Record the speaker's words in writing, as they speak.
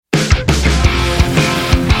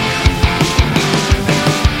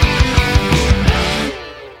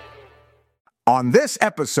On this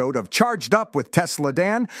episode of Charged Up with Tesla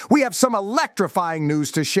Dan, we have some electrifying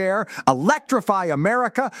news to share. Electrify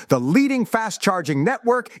America, the leading fast-charging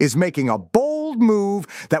network, is making a bold move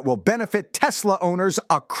that will benefit Tesla owners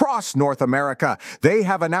across North America. They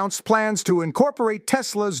have announced plans to incorporate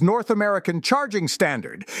Tesla's North American Charging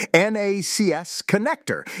Standard, NACS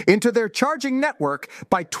connector, into their charging network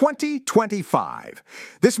by 2025.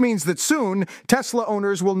 This means that soon, Tesla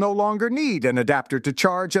owners will no longer need an adapter to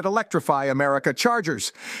charge at Electrify America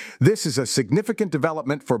chargers. This is a significant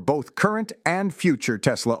development for both current and future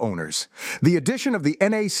Tesla owners. The addition of the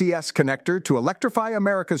NACS connector to Electrify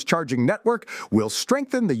America's charging network will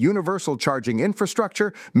strengthen the universal charging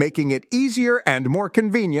infrastructure, making it easier and more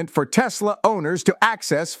convenient for Tesla owners to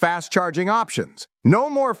access fast charging options. No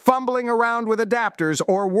more fumbling around with adapters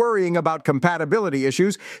or worrying about compatibility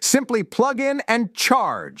issues. Simply plug in and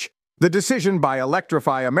charge. The decision by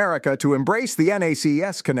Electrify America to embrace the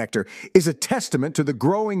NACS connector is a testament to the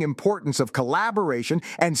growing importance of collaboration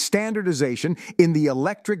and standardization in the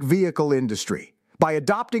electric vehicle industry. By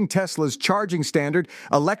adopting Tesla's charging standard,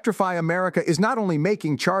 Electrify America is not only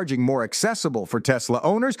making charging more accessible for Tesla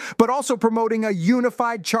owners, but also promoting a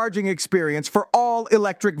unified charging experience for all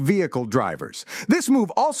electric vehicle drivers. This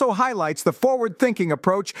move also highlights the forward-thinking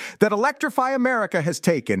approach that Electrify America has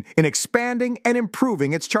taken in expanding and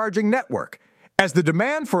improving its charging network. As the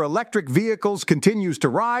demand for electric vehicles continues to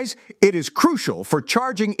rise, it is crucial for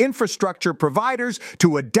charging infrastructure providers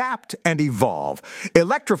to adapt and evolve.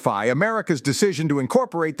 Electrify America's decision to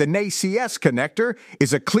incorporate the NACS connector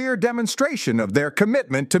is a clear demonstration of their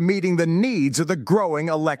commitment to meeting the needs of the growing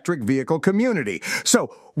electric vehicle community.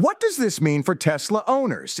 So, what does this mean for Tesla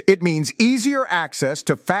owners? It means easier access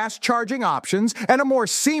to fast charging options and a more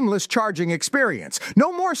seamless charging experience.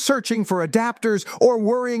 No more searching for adapters or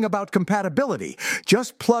worrying about compatibility.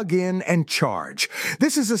 Just plug in and charge.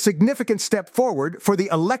 This is a significant step forward for the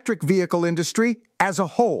electric vehicle industry as a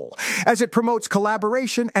whole, as it promotes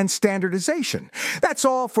collaboration and standardization. That's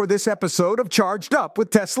all for this episode of Charged Up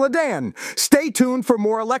with Tesla Dan. Stay tuned for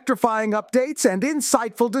more electrifying updates and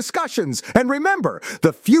insightful discussions. And remember,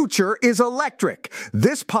 the future is electric.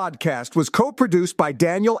 This podcast was co-produced by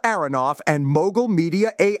Daniel Aronoff and Mogul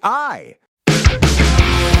Media AI.